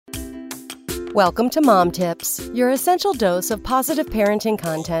Welcome to Mom Tips, your essential dose of positive parenting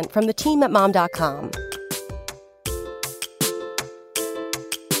content from the team at Mom.com.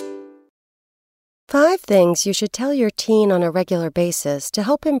 5 things you should tell your teen on a regular basis to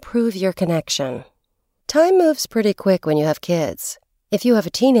help improve your connection. Time moves pretty quick when you have kids. If you have a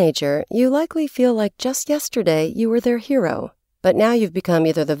teenager, you likely feel like just yesterday you were their hero, but now you've become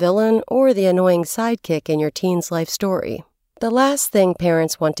either the villain or the annoying sidekick in your teen's life story. The last thing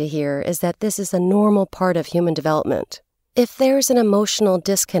parents want to hear is that this is a normal part of human development. If there's an emotional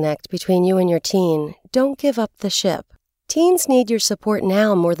disconnect between you and your teen, don't give up the ship. Teens need your support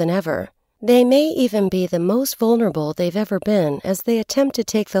now more than ever. They may even be the most vulnerable they've ever been as they attempt to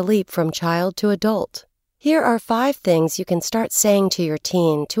take the leap from child to adult. Here are 5 things you can start saying to your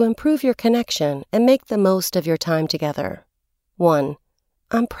teen to improve your connection and make the most of your time together. 1.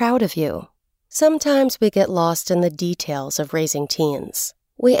 I'm proud of you. Sometimes we get lost in the details of raising teens.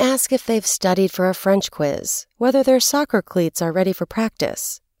 We ask if they've studied for a French quiz, whether their soccer cleats are ready for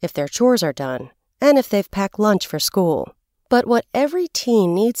practice, if their chores are done, and if they've packed lunch for school. But what every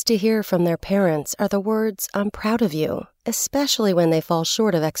teen needs to hear from their parents are the words, I'm proud of you, especially when they fall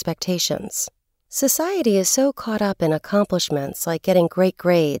short of expectations. Society is so caught up in accomplishments like getting great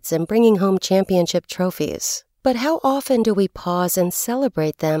grades and bringing home championship trophies. But how often do we pause and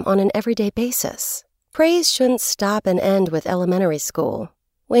celebrate them on an everyday basis? Praise shouldn't stop and end with elementary school.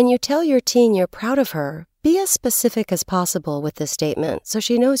 When you tell your teen you're proud of her, be as specific as possible with this statement so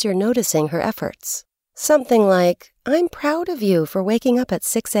she knows you're noticing her efforts. Something like, I'm proud of you for waking up at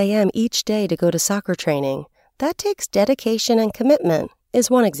 6 a.m. each day to go to soccer training. That takes dedication and commitment,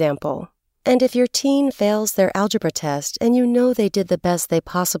 is one example. And if your teen fails their algebra test and you know they did the best they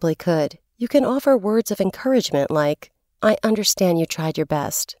possibly could, you can offer words of encouragement like, I understand you tried your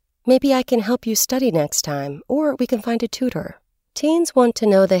best. Maybe I can help you study next time, or we can find a tutor. Teens want to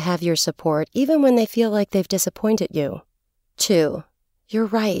know they have your support even when they feel like they've disappointed you. 2. You're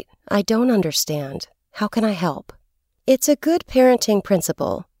right. I don't understand. How can I help? It's a good parenting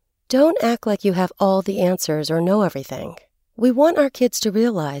principle. Don't act like you have all the answers or know everything. We want our kids to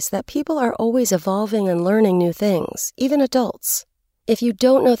realize that people are always evolving and learning new things, even adults. If you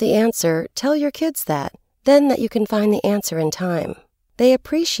don't know the answer, tell your kids that, then that you can find the answer in time. They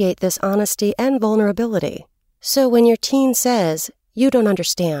appreciate this honesty and vulnerability. So when your teen says, you don't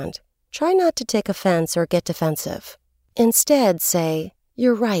understand, try not to take offense or get defensive. Instead, say,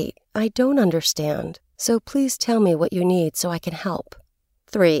 you're right, I don't understand, so please tell me what you need so I can help.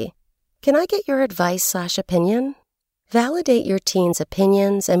 3. Can I get your advice/opinion? Validate your teen's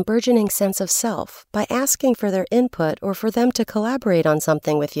opinions and burgeoning sense of self by asking for their input or for them to collaborate on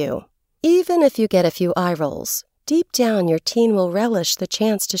something with you. Even if you get a few eye rolls, deep down your teen will relish the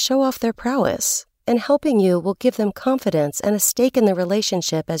chance to show off their prowess, and helping you will give them confidence and a stake in the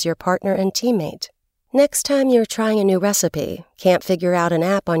relationship as your partner and teammate. Next time you're trying a new recipe, can't figure out an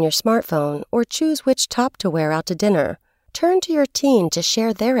app on your smartphone, or choose which top to wear out to dinner, turn to your teen to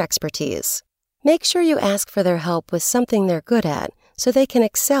share their expertise. Make sure you ask for their help with something they're good at so they can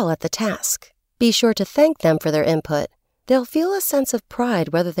excel at the task. Be sure to thank them for their input. They'll feel a sense of pride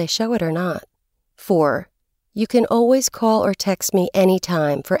whether they show it or not. 4. You can always call or text me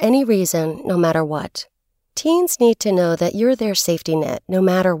anytime for any reason, no matter what. Teens need to know that you're their safety net, no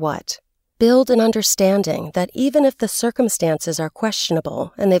matter what. Build an understanding that even if the circumstances are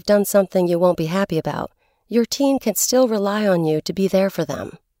questionable and they've done something you won't be happy about, your teen can still rely on you to be there for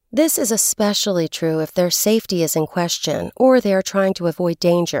them. This is especially true if their safety is in question or they are trying to avoid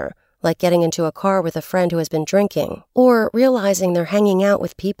danger, like getting into a car with a friend who has been drinking, or realizing they're hanging out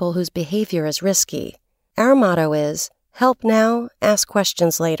with people whose behavior is risky. Our motto is, help now, ask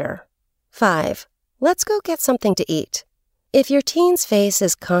questions later. 5. Let's go get something to eat. If your teen's face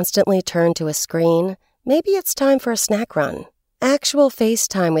is constantly turned to a screen, maybe it's time for a snack run. Actual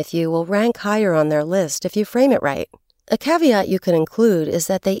FaceTime with you will rank higher on their list if you frame it right. A caveat you could include is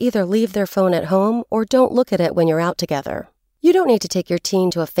that they either leave their phone at home or don't look at it when you're out together. You don't need to take your teen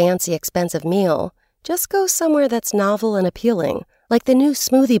to a fancy, expensive meal. Just go somewhere that's novel and appealing, like the new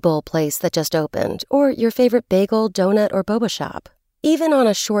smoothie bowl place that just opened, or your favorite bagel, donut, or boba shop. Even on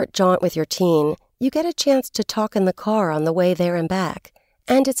a short jaunt with your teen, you get a chance to talk in the car on the way there and back,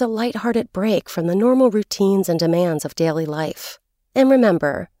 and it's a lighthearted break from the normal routines and demands of daily life. And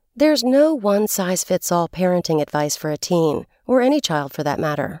remember, there's no one-size-fits-all parenting advice for a teen, or any child for that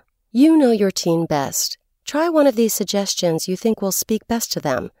matter. You know your teen best. Try one of these suggestions you think will speak best to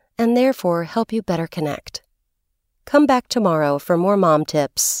them, and therefore help you better connect. Come back tomorrow for more mom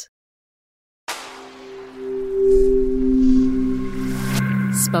tips.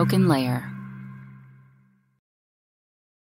 SpokenLayer.